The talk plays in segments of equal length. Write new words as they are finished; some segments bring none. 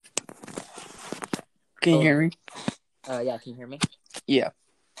Can you hear me? Yeah, can you hear me? Yeah.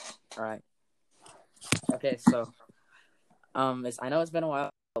 All right. Okay, so I know it's been a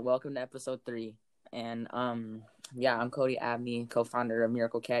while, but welcome to episode 3. And yeah, I'm Cody Abney, co-founder of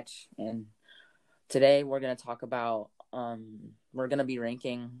Miracle Catch, and today we're gonna talk about we're gonna be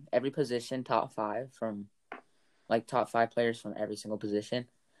ranking every position top 5 from top 5 players from every single position.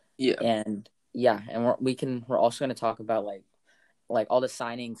 Yeah. And yeah, and we're also gonna talk about like all the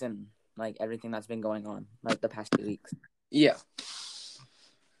signings and like everything that's been going on like the past 2 weeks. Yeah.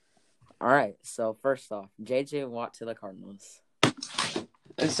 All right, so first off, J.J. Watt to the Cardinals.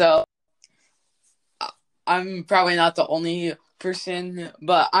 So I'm probably not the only person,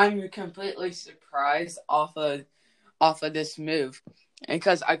 but I'm completely surprised off of this move,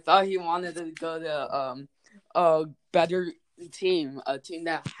 because I thought he wanted to go to a better team, a team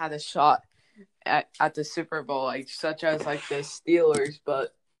that had a shot at the Super Bowl, like such as like the Steelers,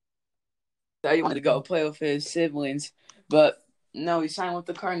 but that he wanted to go play with his siblings. But no, he signed with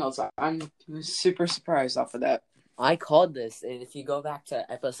the Cardinals. I'm super surprised off of that. I called this. If you go back to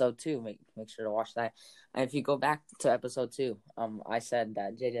episode 2, make sure to watch that. And if you go back to episode 2, I said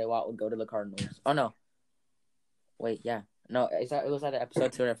that J.J. Watt would go to the Cardinals. Oh no, wait, yeah, no, it was either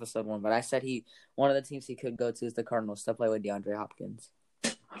episode 2 or episode 1. But I said one of the teams he could go to is the Cardinals to play with DeAndre Hopkins.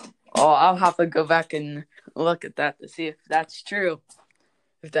 Oh, I'll have to go back and look at that to see if that's true.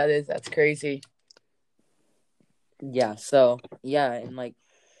 If that is, that's crazy. Yeah. So yeah, and like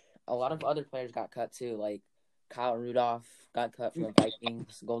a lot of other players got cut too, like Kyle Rudolph got cut from the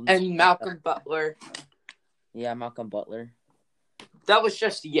Vikings. And Malcolm Butler. Yeah, Malcolm Butler. That was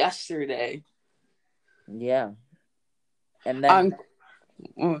just yesterday. Yeah. And then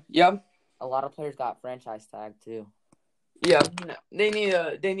yeah. A lot of players got franchise tagged too. Yeah, no, they need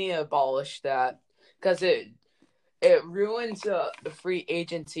to abolish that, because it ruins the free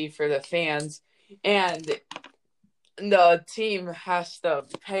agency for the fans, and the team has to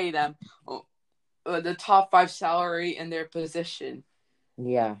pay them the top 5 salary in their position.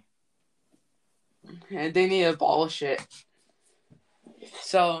 Yeah. And they need to abolish it.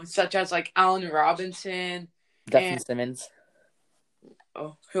 So, such as like Allen Robinson, Justin Simmons.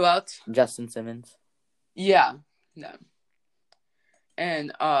 Oh, who else? Justin Simmons. Yeah, no.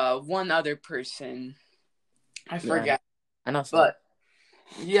 And one other person, I forget. I know. But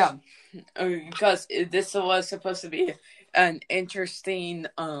yeah, because this was supposed to be an interesting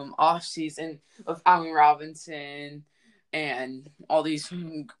off season of Allen Robinson and all these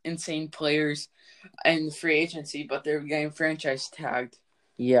insane players in free agency, but they're getting franchise tagged.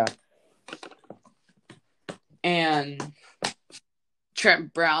 Yeah. And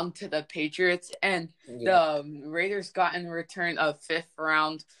Trent Brown to the Patriots, and the Raiders got in return a 5th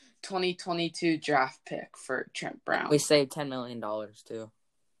round 2022 draft pick for Trent Brown. We saved $10 million too.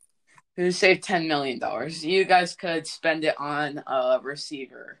 We saved $10 million. You guys could spend it on a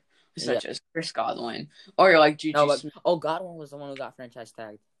receiver such as Chris Godwin, or like Juju Smith. Oh, Godwin was the one who got franchise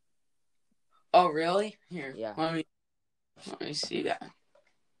tagged. Oh, really? Here, yeah. Let me see that.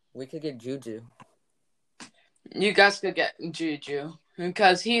 We could get Juju. You guys could get Juju,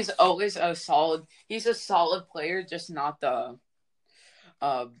 because he's always he's a solid player, just not the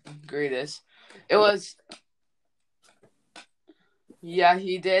greatest. It was, yeah,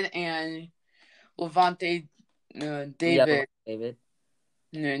 he did, and Levante David.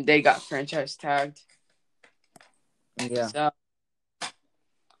 They got franchise tagged. Yeah. So,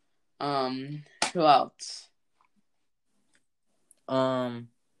 who else? I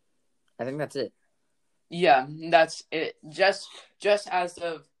think that's it. Yeah, that's it. Just as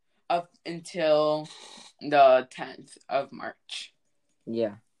of up until the 10th of March.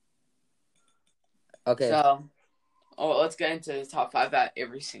 Yeah. Okay. So, let's get into the top 5 at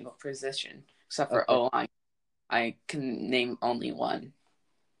every single position, except for O-line. I can name only one.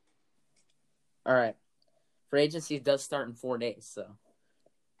 All right. Free agency does start in 4 days, so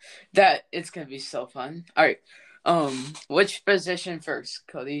that it's gonna be so fun. All right. Which position first,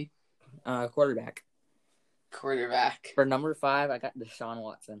 Cody? Quarterback. For number 5, I got Deshaun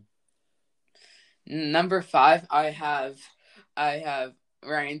Watson. Number 5, I have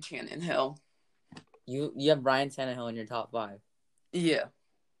Ryan Tannehill. You have Ryan Tannehill in your top 5. Yeah.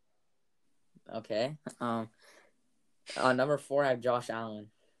 Okay. Number 4, I have Josh Allen.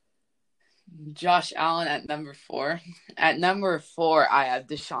 Josh Allen at number 4. At number 4, I have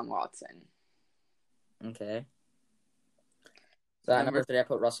Deshaun Watson. Okay. So at number 3, I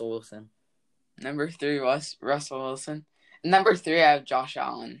put Russell Wilson. Number 3 was Russell Wilson. Number 3, I have Josh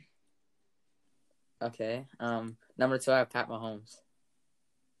Allen. Okay. Number 2, I have Pat Mahomes.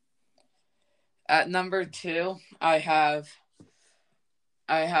 At number 2, I have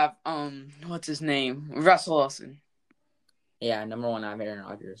I have what's his name? Russell Wilson. Yeah, number one, I have Aaron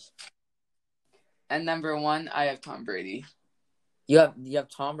Rodgers. And number one, I have Tom Brady. You have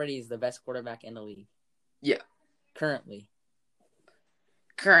Tom Brady is the best quarterback in the league. Yeah. Currently,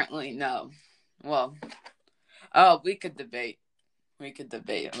 no. Well, we could debate. We could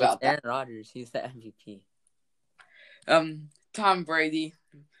debate it's about Aaron that. Rodgers. He's the MVP. Tom Brady,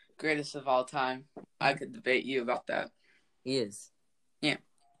 greatest of all time. I could debate you about that. He is. Yeah.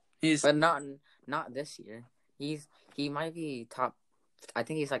 But not this year. He might be top. I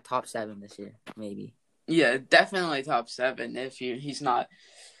think he's like top 7 this year, maybe. Yeah, definitely top 7 if he's not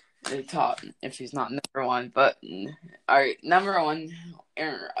the top, if he's not number 1. But all right, number 1,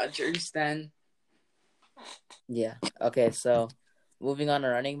 Aaron Rodgers. Then. Yeah. Okay. So moving on to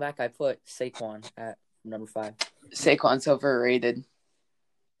running back, I put Saquon at number 5. Saquon's overrated.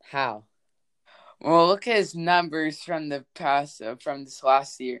 How? Well, look at his numbers from the past, from this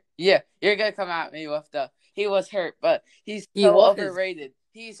last year. Yeah, you're gonna come at me with he was hurt, but he's overrated.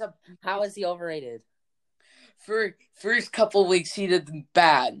 How is he overrated? For first couple weeks, he did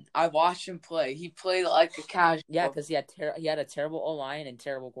bad. I watched him play. He played like a casual. Yeah, because he had a terrible O-line and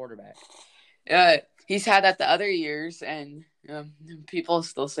terrible quarterback. He's had that the other years, and people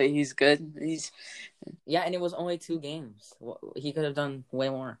still say he's good. And it was only 2 games. He could have done way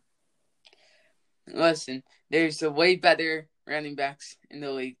more. Listen, there's a way better running backs in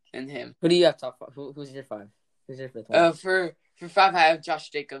the league than him. Who do you have top 5? Who's your 5? Who's your 5th one? For 5, I have Josh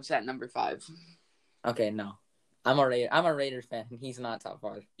Jacobs at number 5. Okay, no. I'm a Raiders fan. He's not top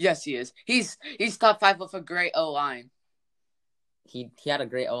 5. Yes, he is. He's top 5 with a great O-line. He had a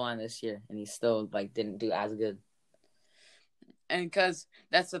great O-line this year, and he still didn't do as good. And because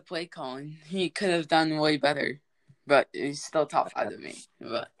that's the play calling, he could have done way better. But he's still top 5 to me.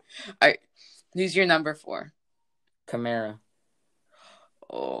 But all right, who's your number 4? Kamara.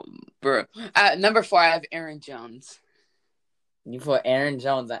 Oh, bro. At number 4, I have Aaron Jones. You put Aaron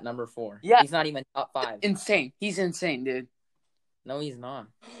Jones at number 4. Yeah. He's not even top 5. Insane. He's insane, dude. No, he's not.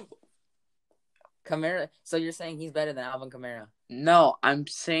 Kamara. So you're saying he's better than Alvin Kamara? No, I'm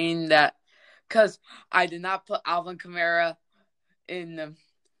saying that because I did not put Alvin Kamara in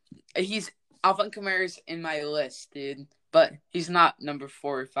Alvin Kamara's in my list, dude. But he's not number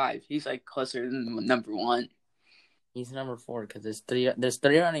 4 or 5. He's closer than number 1. He's number 4 because there's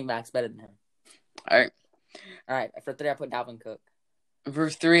 3 running backs better than him. All right. For 3, I put Dalvin Cook. For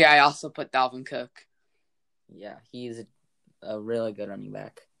 3, I also put Dalvin Cook. Yeah, he's a really good running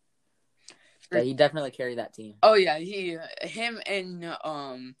back. Yeah, he definitely carried that team. Oh yeah, him and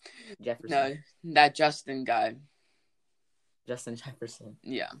Jefferson. No, that Justin guy. Justin Jefferson.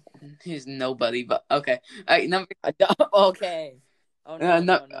 Yeah, he's nobody. But okay, all right, number. Okay. Oh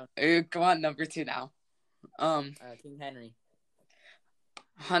no. Come on, number 2 now. King Henry.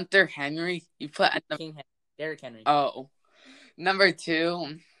 Hunter Henry. You put King Henry. Derrick Henry. Oh, number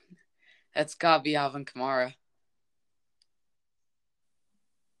 2. That's gotta be Alvin Kamara.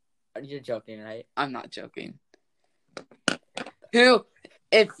 You're joking, right? I'm not joking. Who,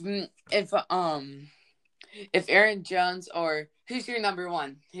 if Aaron Jones or who's your number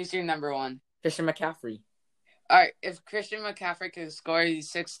 1? Who's your number 1? Christian McCaffrey. All right, if Christian McCaffrey could score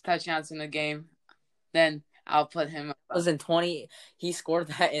 6 touchdowns in a game, then I'll put him. It was in 20. He scored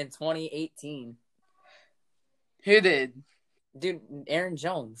that in 2018. Who did? Dude, Aaron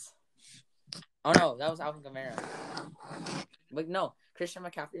Jones. Oh no, that was Alvin Kamara. But no, Christian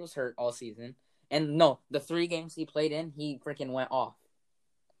McCaffrey was hurt all season. And no, the 3 games he played in, he freaking went off.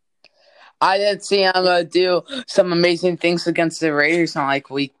 I didn't see him do some amazing things against the Raiders on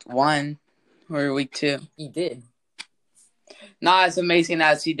week 1 or week 2. He did. Not as amazing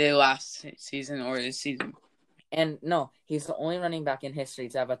as he did last season or this season. And no, he's the only running back in history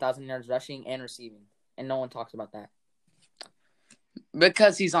to have 1,000 yards rushing and receiving. And no one talks about that.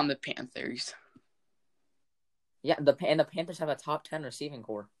 Because he's on the Panthers. Yeah, the Panthers have a top 10 receiving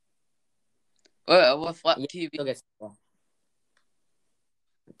core. With what QB?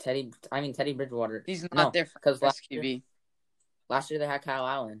 Teddy Bridgewater. He's not there because last year they had Kyle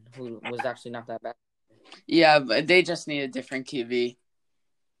Allen, who was actually not that bad. Yeah, but they just need a different QB.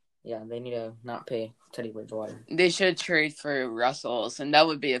 Yeah, they need to not pay Teddy Bridgewater. They should trade for Russell Wilson. That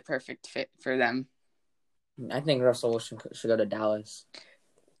would be a perfect fit for them. I think Russell Wilson should go to Dallas.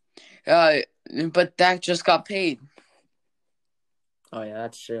 But Dak just got paid. Oh yeah,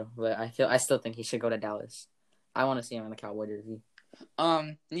 that's true. But I still think he should go to Dallas. I want to see him in the Cowboy jersey.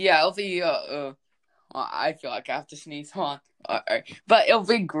 Yeah, it'll be well, I feel like I have to sneeze. Hold on. All right. But it'll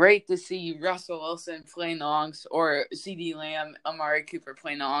be great to see Russell Wilson playing or CeeDee Lamb, Amari Cooper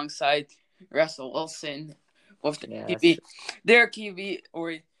playing alongside Russell Wilson with Yeah, their that's QB. true. Their QB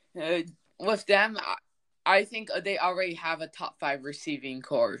or with them, I think they already have a top 5 receiving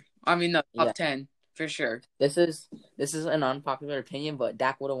core. I mean, the Yeah, top 10 for sure. this is an unpopular opinion, but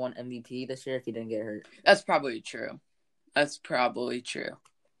Dak would have won MVP this year if he didn't get hurt. That's probably true.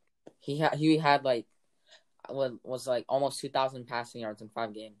 He had like what was like almost 2,000 passing yards in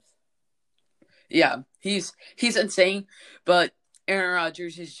 5 games. Yeah, he's insane, but Aaron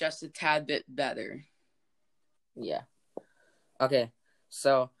Rodgers is just a tad bit better. Yeah. Okay,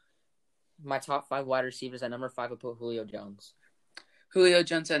 so my top 5 wide receivers at number 5, I put Julio Jones. Julio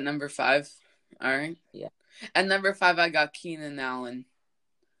Jones at number 5. All right. Yeah. At number 5, I got Keenan Allen.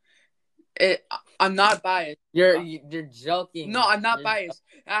 I'm not biased. You're joking. No, I'm not You're biased.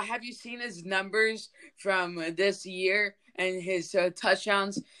 Have you seen his numbers from this year and his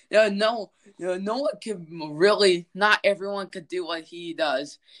touchdowns? No one could really. Not everyone could do what he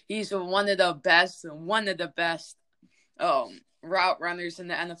does. He's one of the best. Route runners in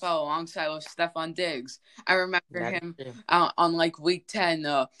the NFL alongside with Stephon Diggs. I remember him on like week 10.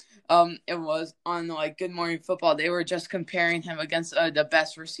 It was on like Good Morning Football. They were just comparing him against the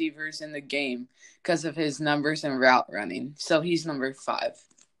best receivers in the game because of his numbers and route running. So he's number 5.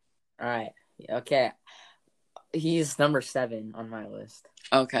 All right. Okay. He's number 7 on my list.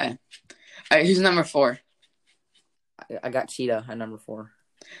 Okay. All right, who's number 4? I got Cheetah at number 4.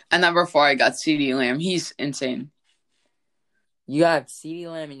 At number 4, I got CeeDee Lamb. He's insane. You have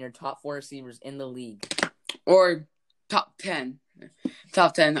CeeDee Lamb in your top 4 receivers in the league. Or top 10.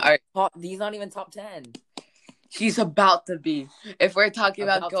 Top 10. All right. He's not even top 10. He's about to be. If we're talking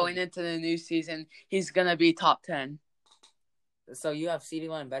about going into the new season, he's going to be top 10. So you have CeeDee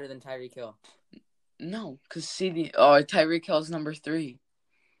Lamb better than Tyreek Hill? No, because Tyreek Hill's number 3.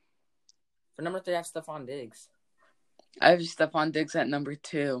 For number 3, I have Stephon Diggs. I have Stephon Diggs at number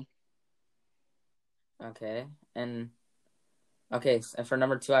 2. Okay. And for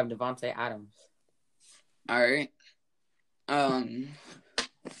number 2, I have Devontae Adams. All right.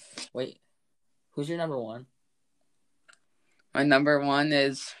 Wait. Who's your number 1? My number 1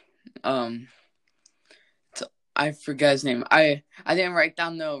 is I forget his name. I didn't write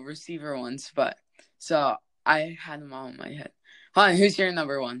down the receiver ones, but so I had them all in my head. Hold on, who's your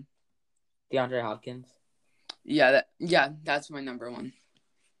number 1? DeAndre Hopkins. Yeah, that's my number 1.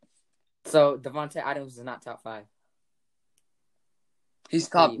 So Devontae Adams is not top 5. He's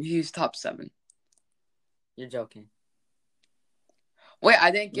top 7. You're joking. Wait,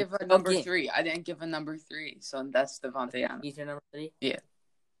 I didn't give a number 3. I didn't give a number 3, so that's Devontae Adams. He's your number 3? Yeah.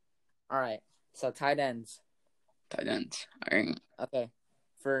 All right. So tight ends. Tight ends. All right. Okay.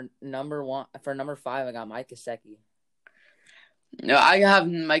 For number 5, I got Mike Gesicki. No, I have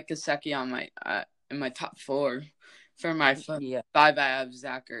Mike Gesicki on my in my top 4. For my 5, I have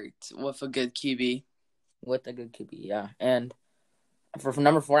Zach Ertz with a good QB. With a good QB, yeah. And for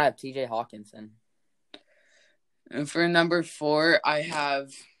number 4, I have TJ Hawkinson. And for number 4, I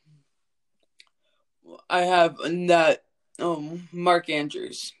have that Mark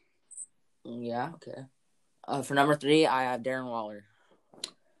Andrews. Yeah, okay. For number 3, I have Darren Waller.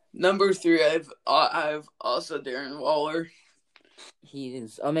 Number 3, I have also Darren Waller. He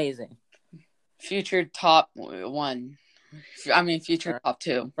is amazing. Future top 1. I mean, future top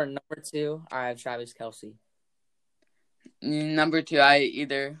 2. For number 2, I have Travis Kelce. Number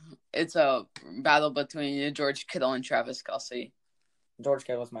 2, it's a battle between George Kittle and Travis Kelce. George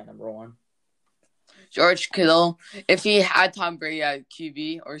Kittle is my number 1. George Kittle, if he had Tom Brady at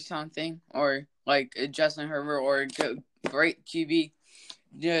QB or something, or like Justin Herbert or a great QB,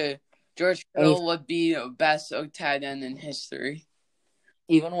 George Kittle would be the best tight end in history.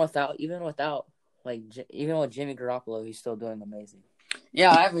 Even with Jimmy Garoppolo, he's still doing amazing.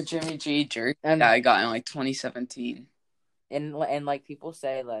 Yeah, I have a Jimmy G jersey that I got in like 2017. And like people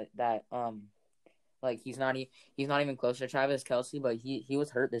say that like he's not even close to Travis Kelce, but he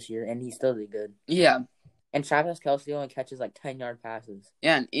was hurt this year and he still did good. Yeah. And Travis Kelce only catches like 10-yard passes.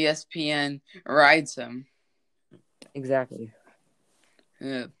 Yeah, and ESPN rides him. Exactly.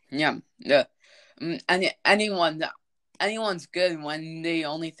 Yeah. Anyone's good when they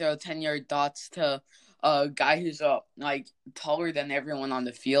only throw 10-yard dots to a guy who's like taller than everyone on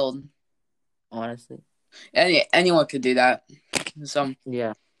the field. Honestly, anyone could do that. So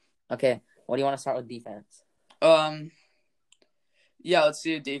yeah. Okay, what do you want to start with defense? Yeah, let's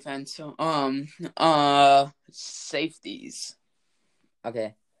do defense. Safeties.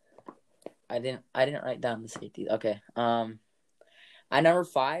 Okay. I didn't write down the safeties. Okay. At number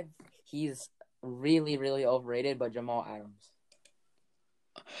 5, he's really, really overrated, but Jamal Adams.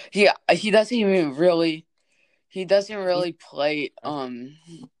 Yeah, he doesn't really play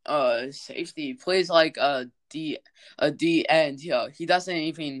safety. He plays like a D end. He doesn't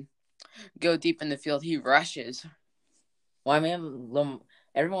even go deep in the field. He rushes. Well, I mean,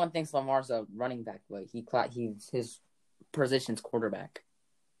 everyone thinks Lamar's a running back, but his position's quarterback.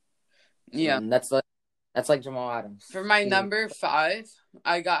 Yeah, and that's like Jamal Adams. For my number 5,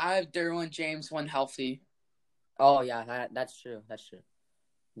 I have Derwin James when healthy. Oh yeah, that's true.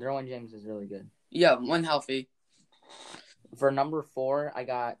 Derwin James is really good. Yeah, when healthy. For number 4, I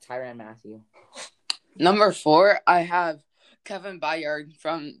got Tyrann Mathieu. Number 4, I have Kevin Byard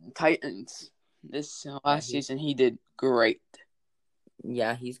from Titans. This last season, he did great.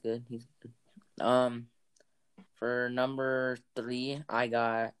 Yeah, he's good. For number 3, I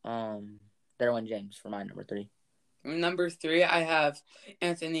got Derwin James for my number 3. Number 3, I have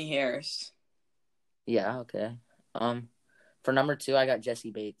Anthony Harris. Yeah, okay. For number 2, I got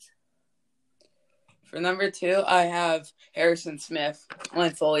Jesse Bates. For number 2, I have Harrison Smith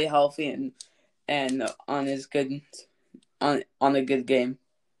when fully healthy and on his good on a good game.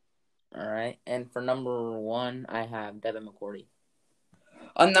 All right, and for number 1, I have Devin McCourty.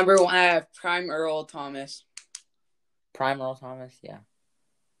 On number 1, I have Prime Earl Thomas. Prime Earl Thomas, yeah.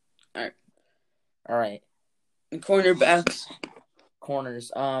 All right. And cornerbacks.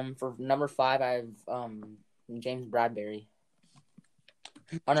 Corners. For number 5, I have James Bradbury.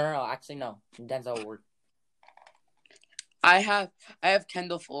 Oh no! Actually, no. Denzel Ward. I have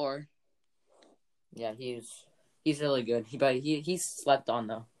Kendall Fuller. Yeah, he's really good. He's slept on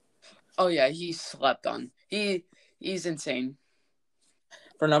though. Oh yeah, he's slept on. He's insane.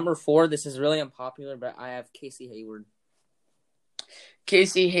 For number 4, this is really unpopular, but I have Casey Hayward.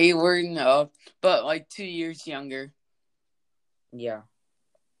 Casey Hayward, no, but like 2 years younger. Yeah.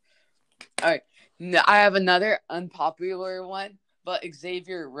 All right, I have another unpopular one, but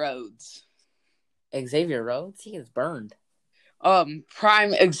Xavier Rhodes. Xavier Rhodes, he is burned.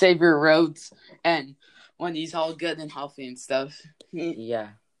 Prime Xavier Rhodes, and when he's all good and healthy and stuff. Yeah.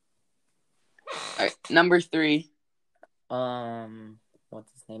 All right, number 3.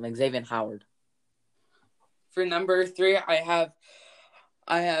 What's his name? Xavier Howard. For number 3, I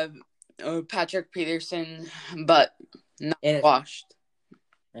have Patrick Peterson, but not washed.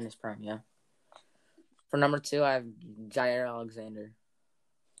 In his prime, yeah. For number 2, I have Jair Alexander.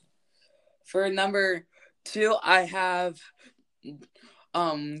 For number 2, I have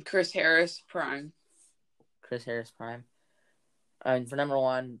Chris Harris prime. Chris Harris prime. And for number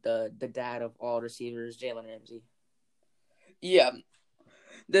 1, the dad of all receivers, Jalen Ramsey. Yeah.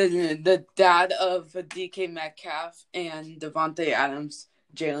 The dad of DK Metcalf and Devontae Adams,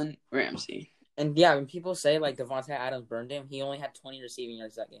 Jalen Ramsey. And yeah, when people say like Devontae Adams burned him, he only had 20 receiving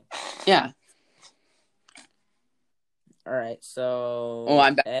yards that game. Yeah. All right, so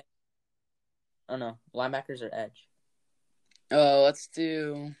linebacker. Oh no, linebackers or edge? Let's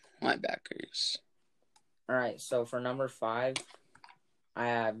do linebackers. All right, so for number 5, I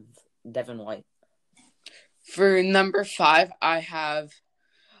have Devin White. For number 5, I have.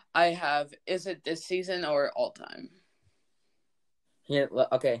 Is it this season or all time? Here,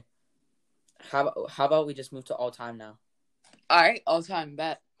 okay. How about we just move to all time now? All right, all time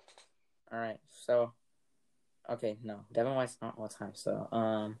bet. All right, so okay, no, Devin White's not all time. So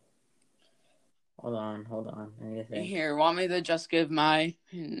hold on. I need to think. Here, want me to just give my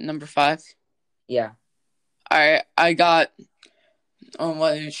number 5? Yeah. All right, I got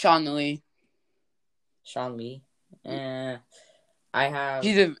Sean Lee. Sean Lee. I have.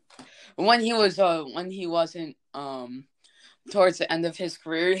 When he wasn't towards the end of his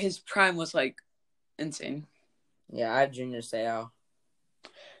career, his prime was like insane. Yeah, I have Junior Seau.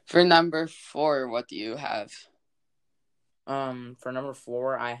 For number 4, what do you have? For number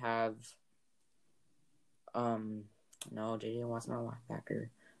 4, I have no, JJ Watt's not a linebacker.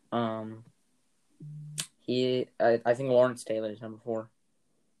 I think Lawrence Taylor is number 4.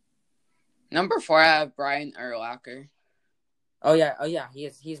 Number 4, I have Brian Urlacher. Oh yeah,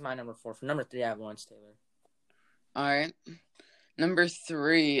 he's my number 4. For number 3, I have Lawrence Taylor. All right. Number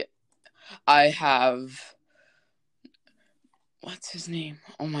 3, I have. What's his name?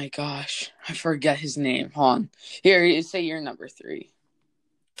 Oh my gosh, I forget his name. Hold on. Here, you say your number 3.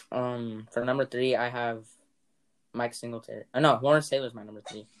 For number 3, I have Mike Singletary. No, Lawrence Taylor's my number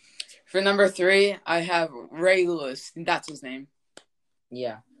 3. For number 3, I have Ray Lewis. That's his name.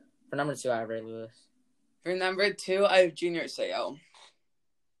 Yeah. For number 2, I have Ray Lewis. For number 2, I have Junior Seau.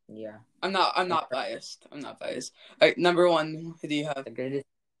 Yeah. I'm not biased. All right, number 1, who do you have? The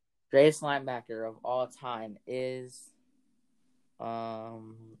greatest linebacker of all time is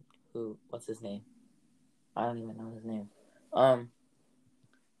who? What's his name? I don't even know his name.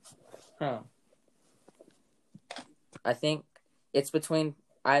 I think it's between.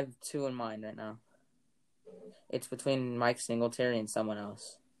 I have 2 in mind right now. It's between Mike Singletary and someone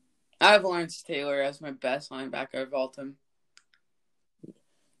else. I have Lawrence Taylor as my best linebacker of all time.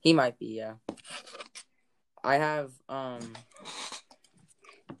 He might be, yeah. I have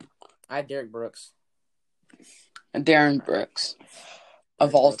Derek Brooks. And Darren Brooks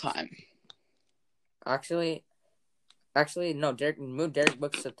of all time. Actually, no. Move Derek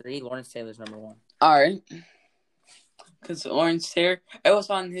Brooks to 3. Lawrence Taylor's number 1. All right. Because Lawrence Taylor, it was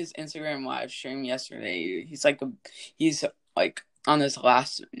on his Instagram live stream yesterday. He's like on his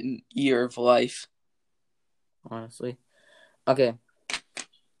last year of life. Honestly. Okay.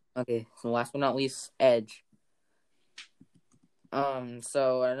 So last but not least, edge.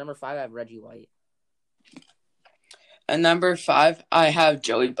 So at number 5, I have Reggie White. At number 5, I have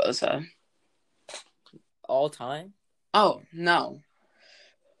Joey Bosa. All time? Oh, no.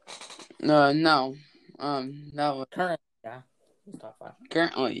 No. No. Currently, yeah. He's top 5.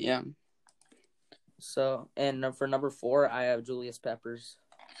 Currently, yeah. So, and for number 4, I have Julius Peppers.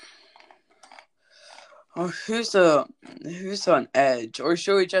 Oh, who's on edge? Or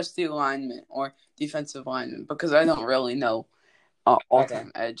should we just do lineman or defensive lineman? Because I don't really know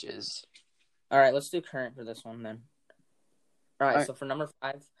all-time edges. All right, let's do current for this one then. All right, so for number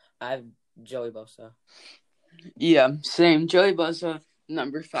 5, I have Joey Bosa. Yeah, same. Joey Bosa,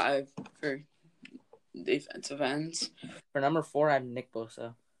 number 5 for defensive ends. For number 4, I have Nick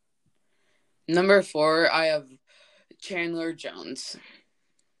Bosa. Number 4, I have Chandler Jones.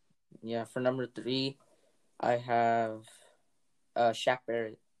 Yeah, for number 3, I have Shaq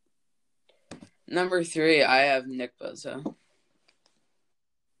Barrett. Number 3, I have Nick Bosa.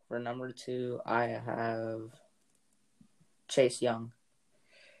 For number 2, I have Chase Young.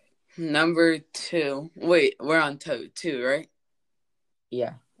 Number 2. Wait, we're on 2, right?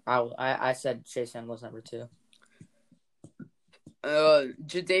 Yeah, I said Chase Young was number 2.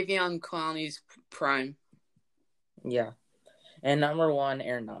 Jadeveon Clowney's prime. Yeah. And number 1,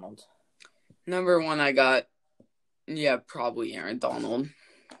 Aaron Donald. Number 1, I got, probably Aaron Donald.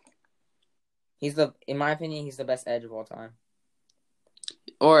 In my opinion, he's the best edge of all time.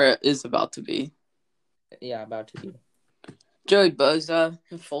 Or is about to be. Yeah, about to be. Joey Bosa,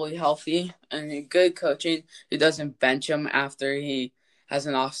 fully healthy, and good coaching. He doesn't bench him after he has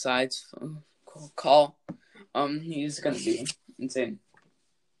an offsides call. He's going to be insane.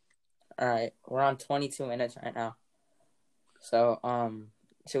 All right, we're on 22 minutes right now. So,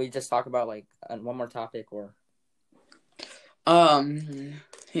 should we just talk about like one more topic or?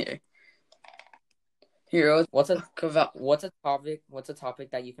 Here. What's a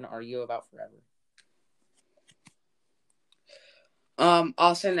topic that you can argue about forever?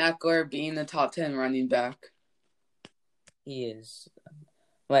 Austin Eckler being the top 10 running back. He is.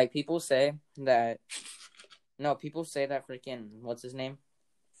 Like people say that freaking what's his name?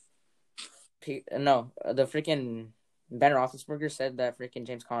 The freaking Ben Roethlisberger said that freaking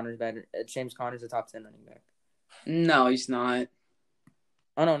James Conner's better. James Conner's a top 10 running back. No, he's not.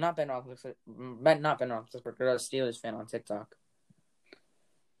 Oh no, not Ben Roethlisberger. Not Ben Roethlisberger. A Steelers fan on TikTok.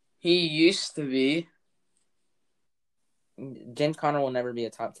 He used to be. James Conner will never be a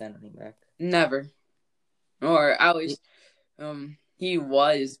top 10 running back. Never. Or at least he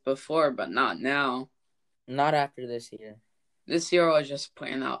was before, but not now. Not after this year. This year was just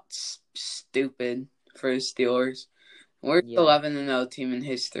playing out stupid for the Steelers. We're the 11-0 team in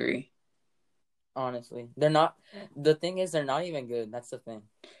history. Honestly. They're not. The thing is, they're not even good. That's the thing.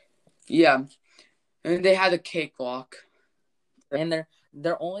 Yeah. And they had a cakewalk. And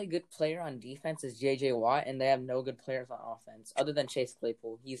their only good player on defense is J.J. Watt, and they have no good players on offense. Other than Chase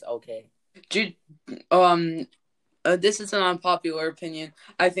Claypool. He's okay. This is an unpopular opinion.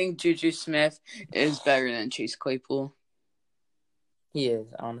 I think Juju Smith is better than Chase Claypool. He is,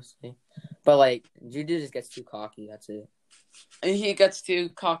 honestly. But, like, Juju just gets too cocky. That's it. He gets too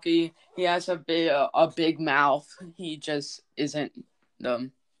cocky. He has a big mouth. He just isn't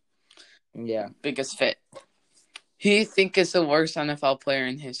the biggest fit. Who do you think is the worst NFL player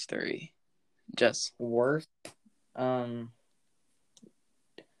in history? Just worst? The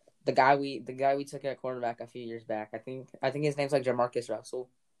guy we took at quarterback a few years back. I think his name's like Jamarcus Russell.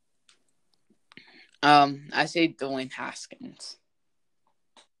 I say Dwayne Haskins.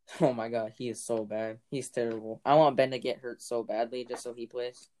 Oh my god, he is so bad. He's terrible. I want Ben to get hurt so badly just so he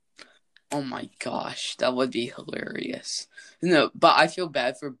plays. Oh my gosh, that would be hilarious. No, but I feel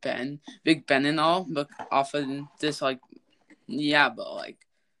bad for Ben, Big Ben and all, but off of this, it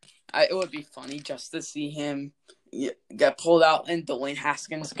would be funny just to see him get pulled out and Dwayne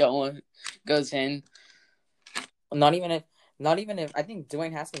Haskins goes in. Not even if I think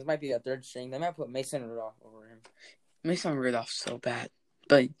Dwayne Haskins might be a third string. They might put Mason Rudolph over him. Mason Rudolph's so bad.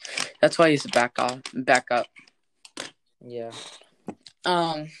 but that's why he's back up. Yeah.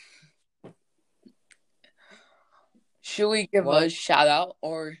 Should we give a shout out,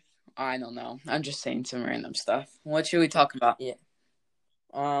 or I don't know? I'm just saying some random stuff. What should we talk about? Yeah.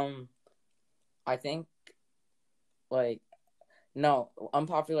 I think, like, no,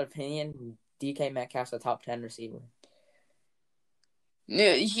 unpopular opinion, DK Metcalf's a top 10 receiver.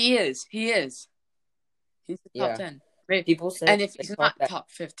 Yeah, he is. He's a top 10. People say, and if he's not top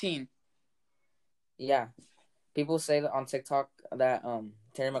 15. Yeah. People say that on TikTok that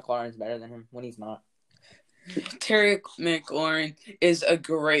Terry McLaurin's better than him when he's not. Terry McLaurin is a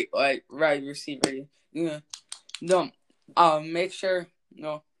great wide receiver. Yeah. No. Make sure.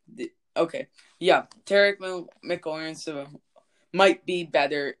 No. Okay. Yeah. Terry McLaurin might be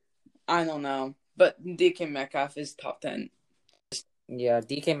better. I don't know. But DK Metcalf is top 10. Yeah,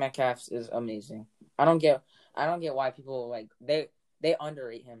 DK Metcalf is amazing. I don't get why people like they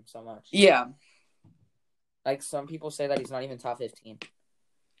underrate him so much. Yeah. Like some people say that he's not even top 15.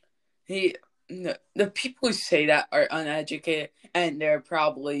 The people who say that are uneducated, and they're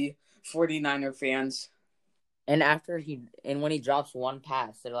probably 49er fans. And when he drops one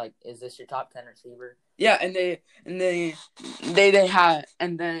pass, they're like, "Is this your top 10 receiver?" Yeah, and they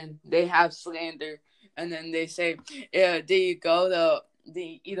have slander, and then they say, "Yeah, do you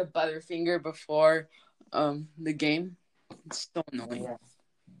eat a Butterfinger before the game?" It's so annoying.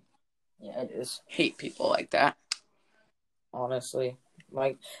 Yeah, it is. Hate people like that. Honestly,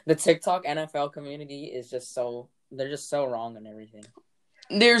 like the TikTok NFL community is they're just so wrong on everything.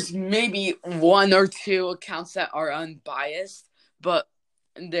 There's maybe one or two accounts that are unbiased, but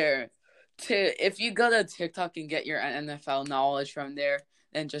if you go to TikTok and get your NFL knowledge from there,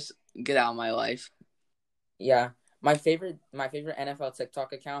 then just get out of my life. Yeah, my favorite NFL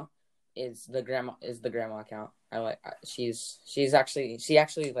TikTok account is the grandma account. I like she actually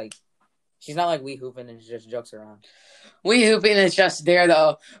like she's not like Wee Hoopin' and just jokes around. Wee Hoopin' is just there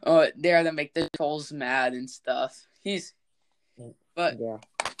to make the trolls mad and stuff.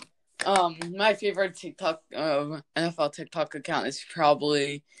 My favorite TikTok NFL TikTok account is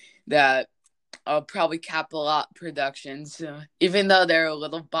probably Capital Productions. Even though they're a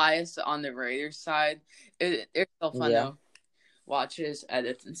little biased on the Raiders side, it's still fun to watch his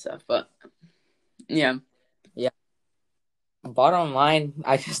edits and stuff. But yeah. Bottom line,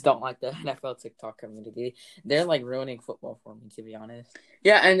 I just don't like the NFL TikTok community. They're like ruining football for me, to be honest.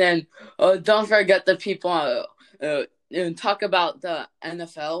 Yeah, and then don't forget the people talk about the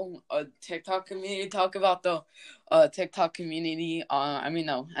NFL TikTok community. Talk about the TikTok community.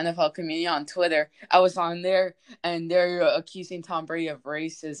 NFL community on Twitter. I was on there, and they're accusing Tom Brady of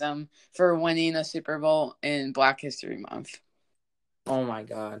racism for winning a Super Bowl in Black History Month. Oh my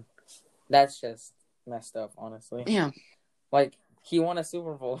God, that's just messed up, honestly. Yeah. Like, he won a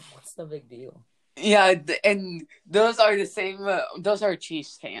Super Bowl. What's the big deal? Yeah, and those are the same. Those are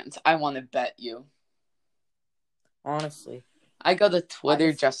Chiefs fans. I want to bet you. Honestly. I go to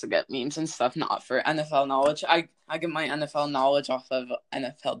Twitter just to get memes and stuff, not for NFL knowledge. I get my NFL knowledge off of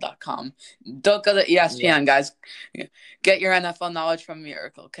NFL.com. Don't go to ESPN, guys. Get your NFL knowledge from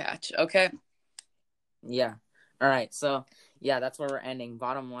Miracle Catch, okay? Yeah. All right, so, yeah, that's where we're ending.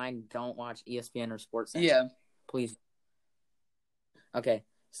 Bottom line, don't watch ESPN or SportsCenter. Yeah. Please. Okay,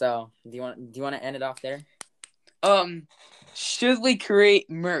 so do you want to end it off there? Should we create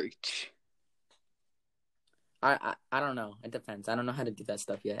merch? I don't know. It depends. I don't know how to do that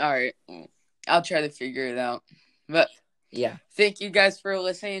stuff yet. All right, I'll try to figure it out. But yeah, thank you guys for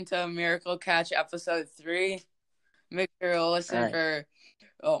listening to Miracle Catch episode 3. Make sure to listen for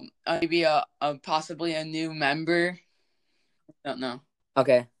maybe possibly a new member. I don't know.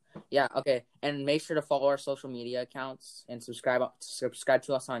 Okay. Yeah, okay. And make sure to follow our social media accounts and subscribe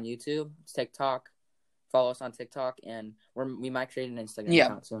to us on YouTube, TikTok. Follow us on TikTok, and we might create an Instagram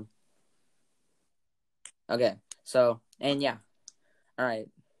account soon. Okay. So, and yeah. All right.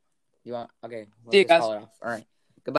 Let's call it off. All right.